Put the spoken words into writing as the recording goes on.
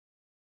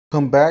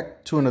Welcome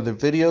back to another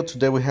video.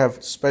 Today we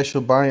have special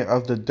buy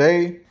of the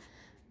day.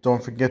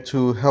 Don't forget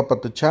to help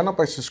out the channel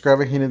by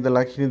subscribing, hitting the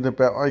like, hitting the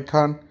bell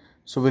icon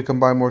so we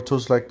can buy more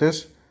tools like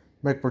this,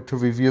 make more tool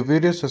review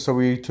videos. That's how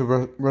we to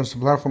run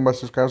some platform by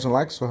subscribers and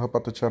likes, so help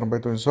out the channel by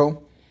doing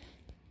so.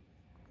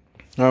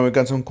 Alright, we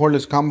got some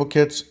cordless combo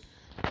kits,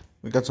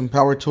 we got some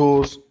power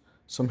tools,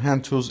 some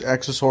hand tools,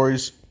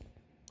 accessories.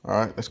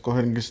 Alright, let's go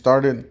ahead and get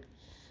started.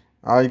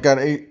 You got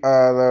the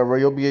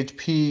Ryobi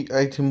HP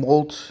 18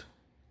 volt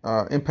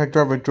impact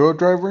driver drill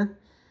driver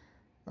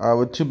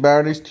with 2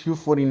 batteries,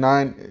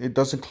 249. It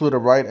does include a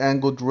right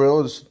angle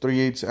drill. It's a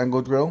 3/8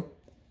 angle drill.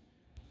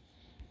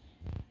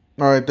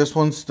 Alright, this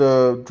one's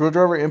the drill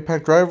driver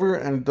impact driver,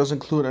 and it does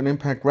include an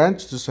impact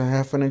wrench. This is a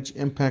 1/2 inch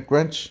impact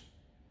wrench.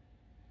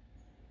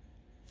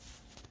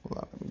 Hold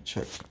on, let me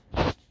check.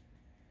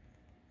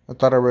 I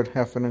thought I read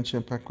 1/2 inch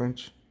impact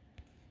wrench.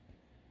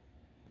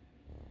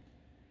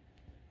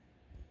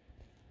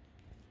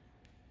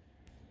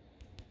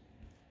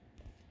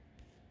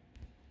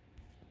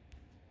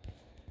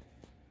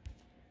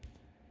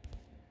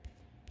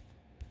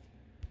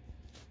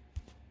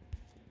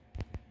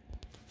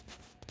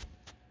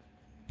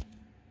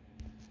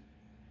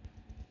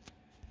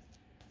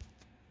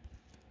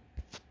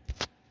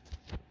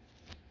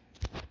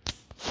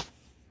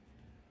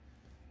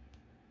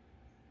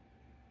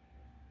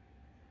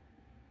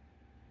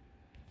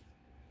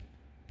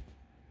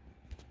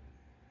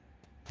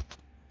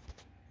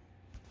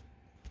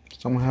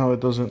 Somehow it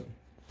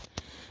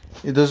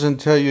doesn't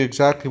tell you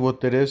exactly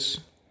what that is.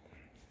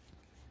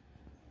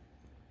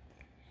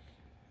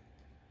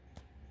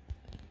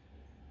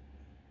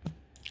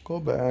 Go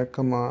back,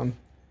 come on.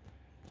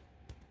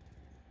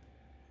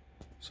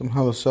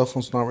 Somehow the cell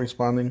phone's not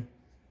responding.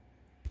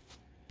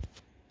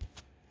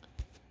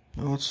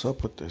 What's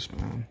up with this,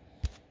 man?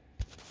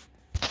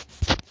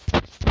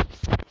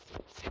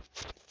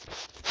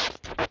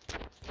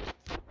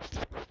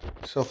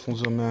 Cell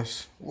phone's a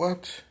mess.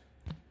 What?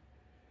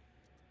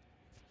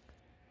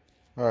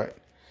 Alright,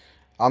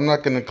 I'm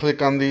not going to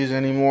click on these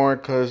anymore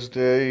because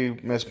they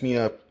mess me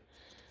up.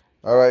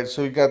 Alright,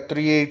 so we got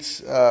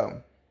 3/8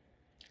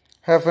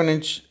 1/2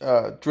 inch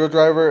drill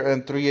driver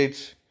and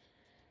 3/8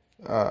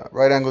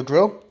 right angle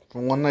drill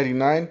for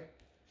 $199.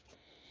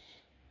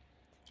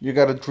 You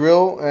got a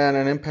drill and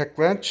an impact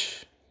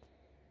wrench.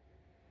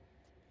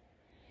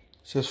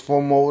 It says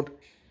full mode,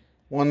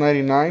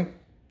 $199.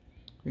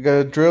 You got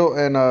a drill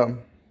and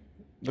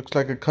looks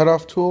like a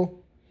cutoff tool,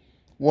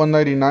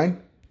 $199.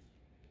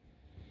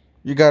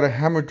 You got a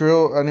hammer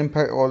drill, an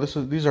impact. Oh,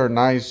 these are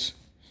nice.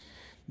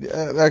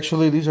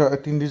 Actually, I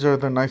think these are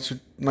the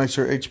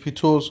nicer HP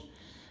tools.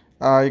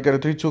 You got a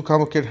 3-tool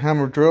combo kit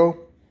hammer drill,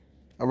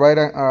 a right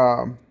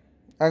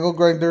angle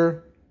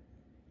grinder,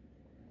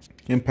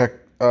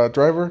 impact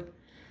driver,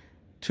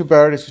 2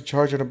 batteries to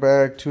charge in a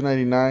bag,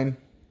 $299.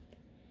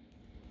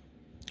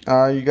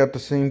 You got the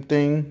same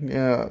thing.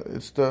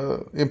 It's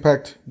the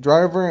impact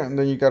driver, and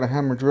then you got a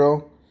hammer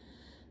drill,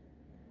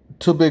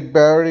 2 big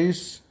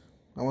batteries.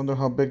 I wonder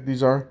how big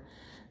these are.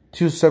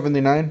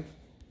 $279.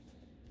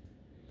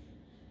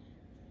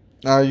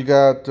 You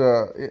got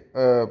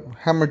a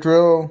hammer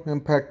drill,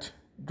 impact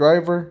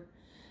driver,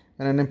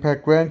 and an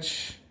impact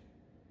wrench.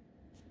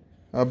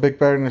 A big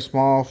battery and a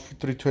small,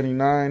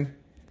 $329.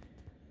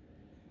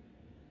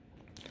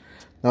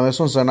 Now this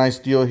one's a nice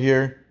deal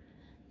here.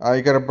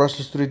 You got a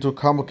brushless 3-tool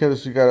combo kit.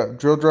 So you got a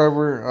drill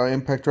driver,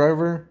 impact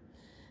driver,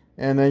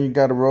 and then you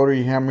got a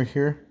rotary hammer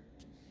here.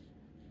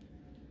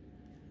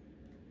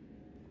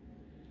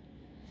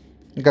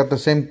 You got the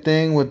same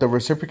thing with the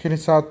reciprocating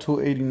saw,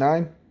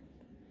 $289.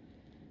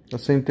 The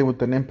same thing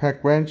with an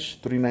impact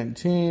wrench,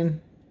 $319.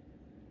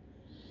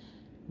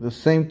 The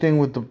same thing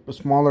with the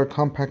smaller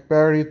compact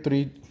battery,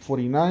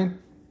 $349.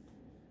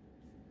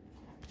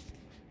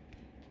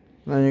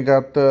 Then you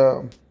got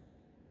the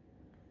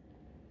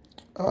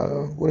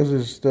what is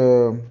this?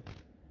 The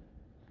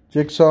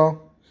jigsaw.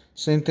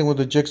 Same thing with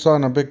the jigsaw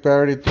and a big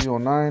battery,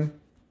 $309.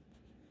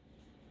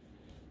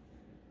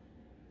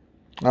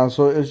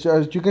 So as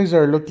you guys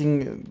are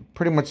looking,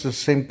 pretty much the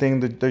same thing.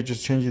 That they're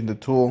just changing the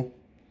tool.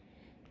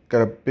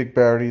 Got a big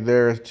battery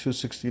there,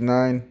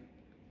 $269.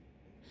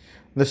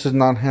 This is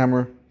not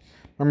hammer.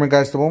 Remember,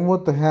 guys, the one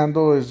with the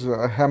handle is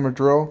a hammer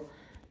drill.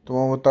 The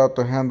one without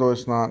the handle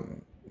is not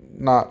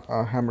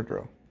a hammer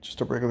drill, just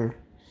a regular.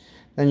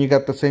 Then you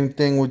got the same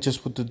thing with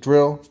the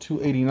drill,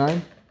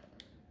 $289.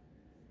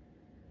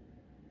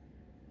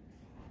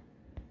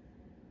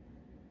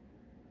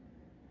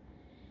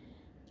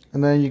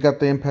 And then you got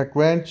the impact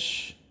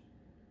wrench,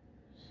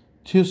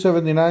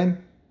 $279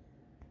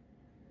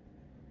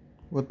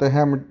 with the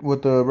hammer,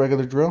 with the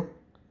regular drill.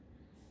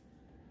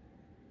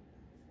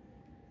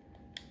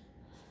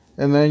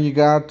 And then you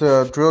got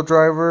the drill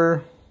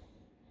driver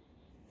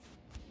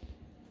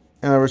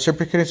and a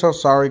reciprocating saw.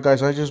 Sorry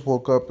guys, I just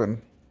woke up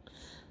and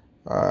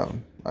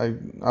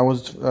I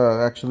was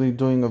actually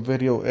doing a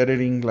video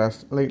editing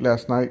late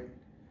last night.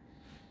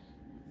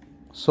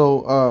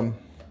 So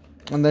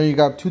and then you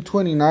got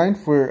 $229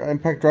 for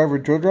impact driver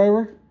drill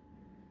driver.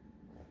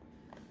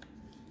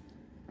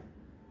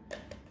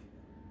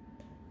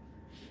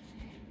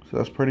 So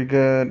that's pretty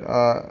good.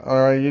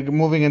 Alright, you're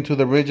moving into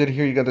the rigid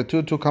here. You got the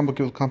 2-tool combo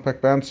kit with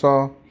compact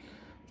bandsaw,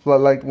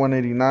 floodlight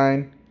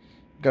 189.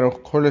 You got a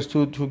cordless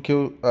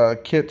 2-tool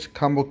kit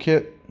combo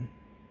kit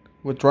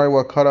with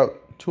drywall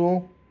cutout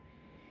tool,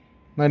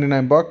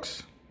 99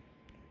 bucks.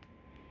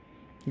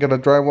 You got a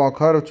drywall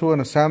cutout tool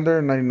and a sander,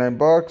 99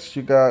 bucks.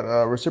 You got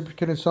a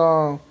reciprocating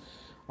saw,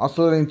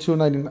 oscillating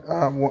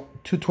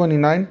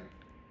 229.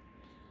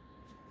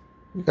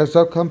 You got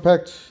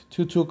subcompact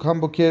 2-tool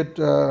combo kit.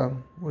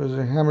 What is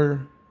it?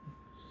 Hammer,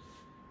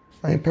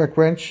 impact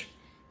wrench.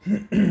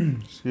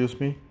 Excuse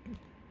me.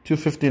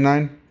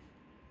 259.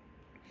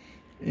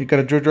 You got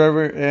a drill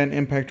driver and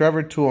impact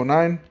driver,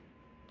 209.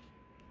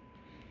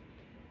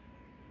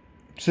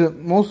 So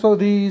most of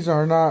these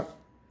are not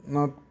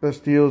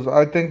best deals.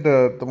 I think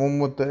the one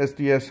with the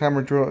SDS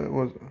hammer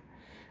drill,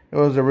 it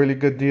was a really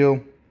good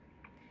deal.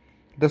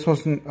 This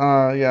was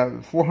yeah,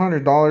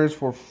 $400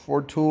 for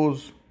 4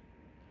 tools.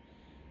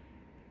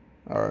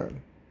 All right,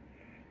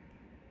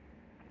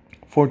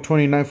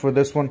 $429 for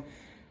this one.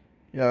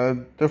 Yeah,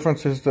 the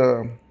difference is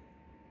the.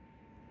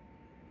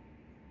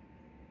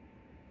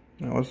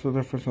 Yeah, what's the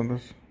difference on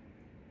this?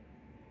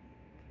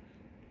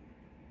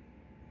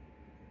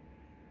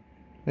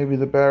 Maybe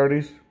the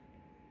batteries.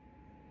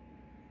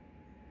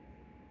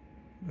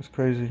 That's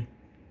crazy.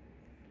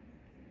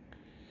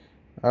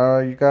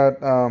 You got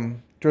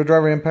drill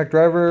driver, impact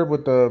driver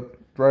with the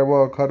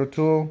drywall cutter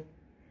tool.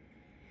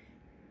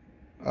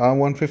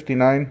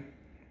 159.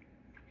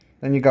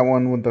 Then you got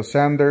one with the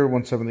sander,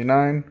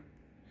 179.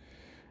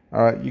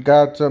 You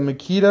got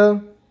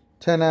Makita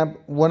 10 amp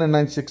 1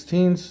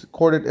 9/16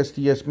 corded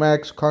SDS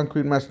Max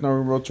concrete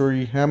masonry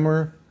rotary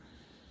hammer.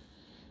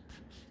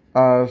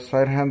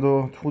 Side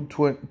handle,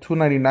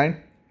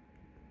 299.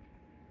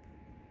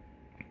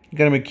 You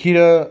got a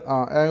Makita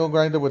angle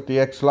grinder with the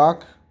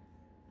X-Lock,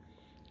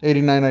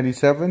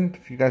 89.97.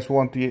 If you guys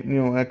want the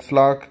new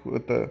X-Lock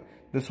with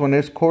this one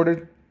is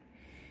corded.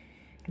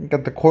 You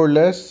got the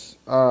cordless,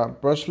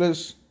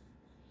 brushless,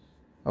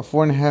 a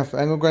 4.5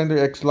 angle grinder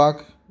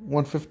X-Lock,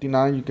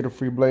 159. You get a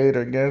free blade,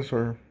 I guess,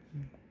 or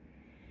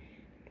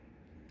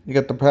you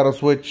got the paddle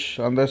switch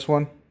on this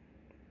one,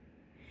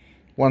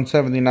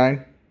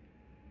 179.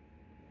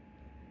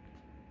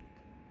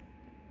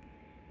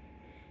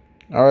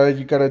 Alright,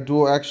 you got a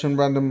dual action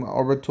random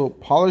orbital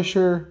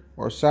polisher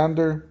or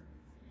sander,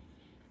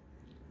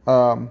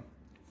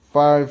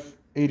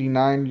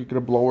 589. You get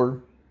a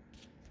blower.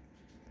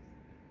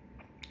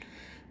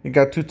 You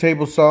got 2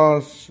 table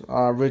saws,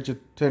 rigid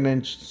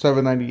 10-inch,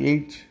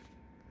 798.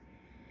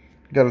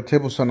 You got a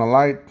table saw and a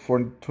light,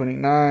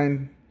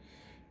 429.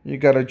 You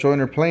got a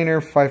joiner planer,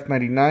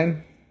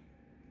 599.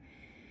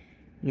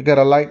 You got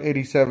a light,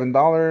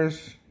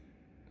 $87.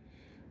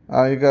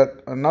 You got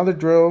another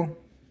drill,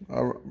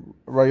 a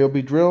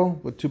Ryobi drill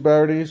with 2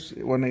 batteries,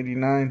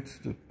 189. It's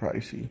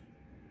pricey.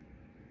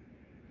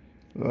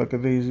 Look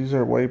at these. These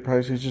are way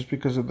pricey just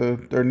because of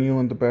they're new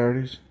in the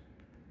batteries.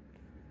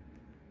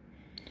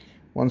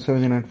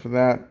 179 for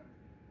that.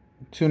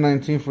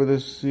 219 for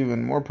this,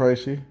 even more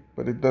pricey,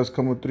 but it does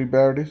come with 3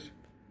 batteries.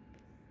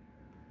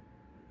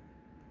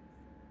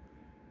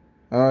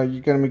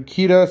 You got a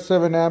Makita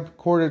 7 amp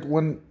corded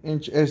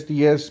 1-inch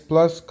SDS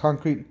plus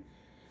concrete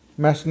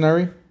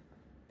masonry.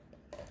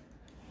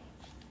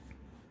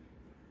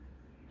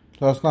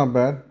 So that's not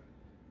bad.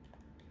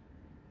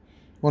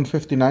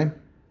 159.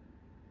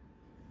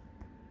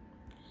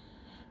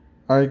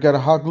 You got a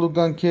hot glue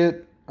gun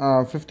kit,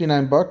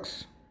 59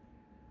 bucks.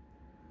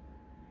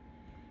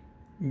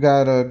 You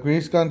got a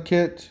grease gun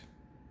kit,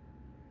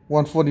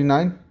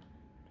 149.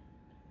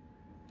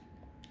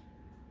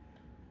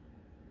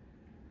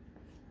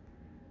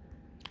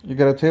 You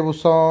got a table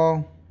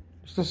saw.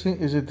 It's the same.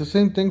 Is it the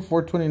same thing?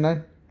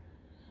 429.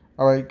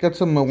 All right, got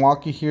some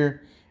Milwaukee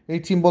here.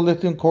 18-volt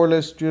lithium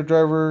cordless drill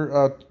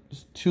driver,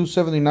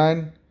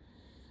 279.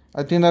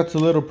 I think that's a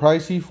little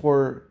pricey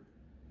for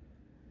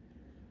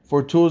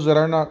tools that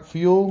are not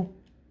fuel.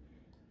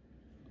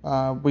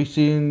 We've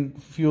seen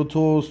fuel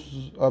tools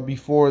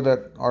before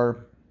that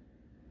are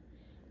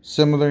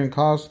similar in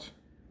cost,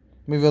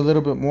 maybe a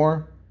little bit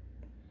more.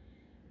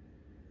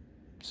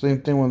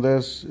 Same thing with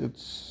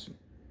this.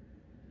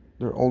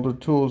 They're older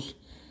tools.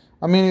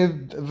 I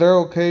mean, they're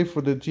okay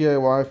for the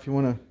DIY if you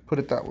want to put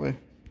it that way.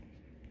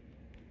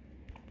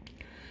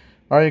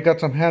 Alright, you got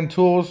some hand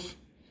tools.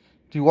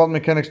 DeWalt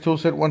Mechanics tool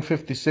set,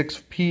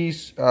 156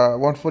 piece.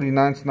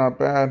 149 is not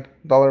bad.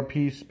 $1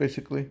 piece,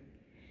 basically.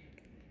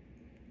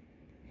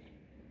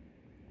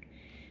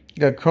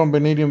 You got Chrome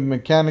Vanadium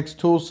Mechanics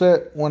tool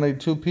set,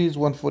 182 piece,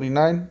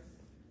 149.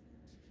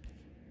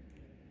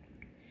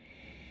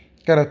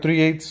 Got a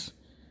 3/8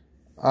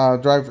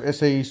 drive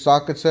SAE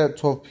socket set,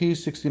 12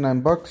 piece, 69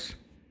 bucks.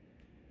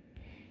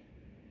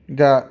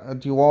 Got a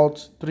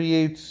DeWalt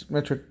 3/8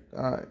 metric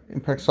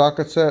impact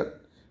socket set,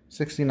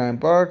 69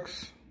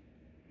 bucks.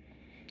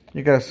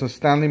 You got a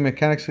Stanley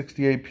Mechanics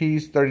 68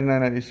 piece,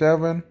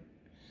 39.97.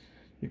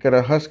 You got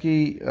a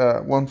Husky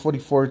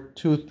 144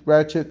 tooth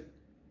ratchet,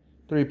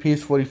 3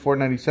 piece,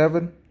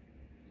 44.97.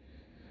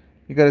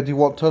 You got a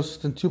DeWalt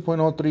Tustin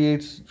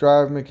 2.038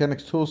 drive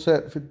mechanics tool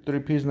set, 53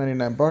 piece,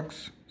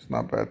 $99. It's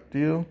not a bad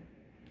deal.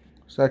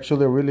 It's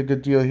actually a really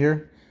good deal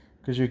here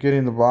because you're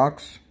getting the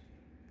box.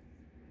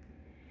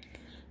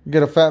 You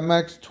get a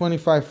Fatmax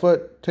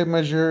 25-foot tape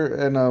measure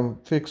and a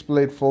fixed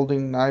blade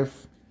folding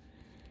knife,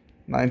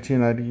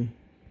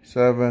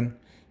 $19.97.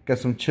 Got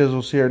some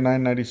chisels here,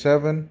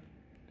 $9.97.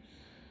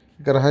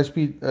 You got a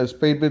high-speed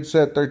spade bit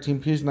set, 13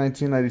 piece,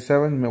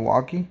 $19.97,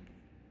 Milwaukee.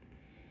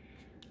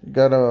 You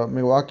got a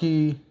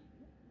Milwaukee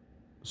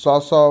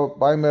saw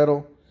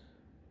bimetal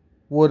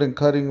wood and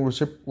cutting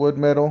wood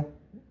metal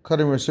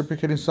cutting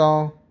reciprocating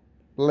saw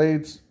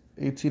blades,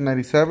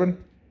 $18.97.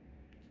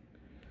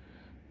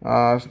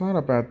 It's not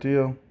a bad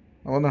deal.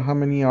 I wonder how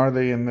many are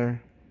they in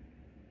there.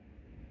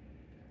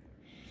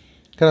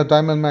 Got a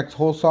Diamond Max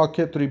hole saw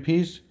kit,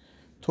 3-piece,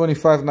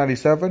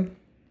 $25.97.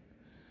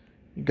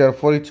 You got a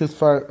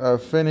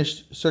 40-tooth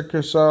finished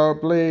circular saw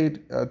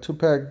blade,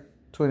 2-pack,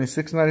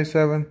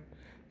 $26.97.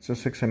 It's a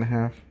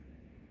 6.5.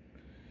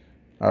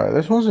 Alright,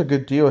 this one's a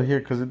good deal here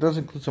because it does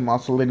include some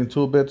oscillating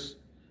tool bits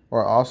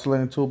or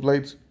oscillating tool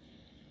blades.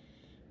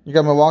 You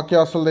got Milwaukee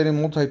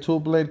oscillating multi-tool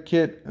blade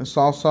kit and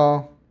saw,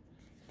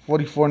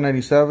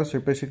 $44.97. So you're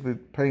basically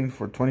paying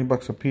for 20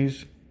 bucks a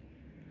piece.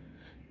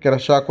 Got a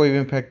Shockwave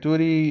Impact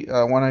Duty,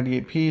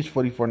 198 piece,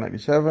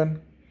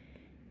 $44.97.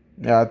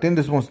 Yeah, I think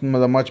this one's the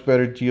much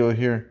better deal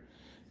here.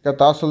 Got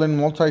the oscillating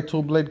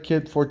multi-tool blade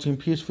kit, 14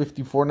 piece,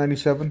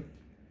 $54.97.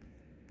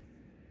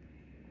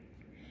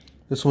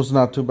 This one's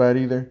not too bad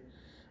either.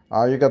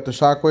 You got the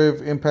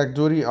Shockwave Impact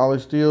Duty, ollie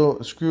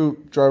steel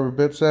screwdriver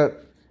bit set,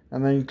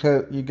 and then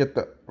you get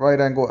the right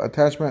angle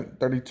attachment,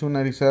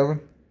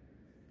 $32.97.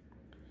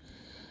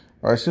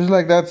 Alright, seems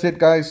like that's it,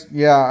 guys.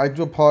 Yeah, I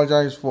do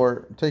apologize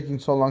for taking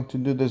so long to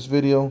do this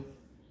video.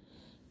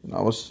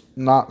 I was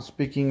not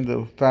speaking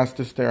the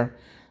fastest there.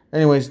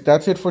 Anyways,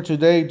 that's it for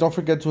today. Don't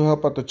forget to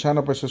help out the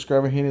channel by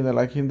subscribing, hitting the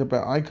like, hitting the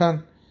bell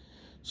icon,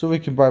 so we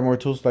can buy more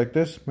tools like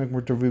this, make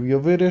more review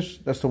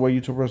videos. That's the way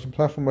YouTube runs the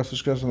platform, by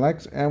subscribing and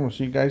likes, and we'll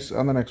see you guys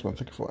on the next one.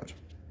 Thank you for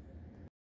watching.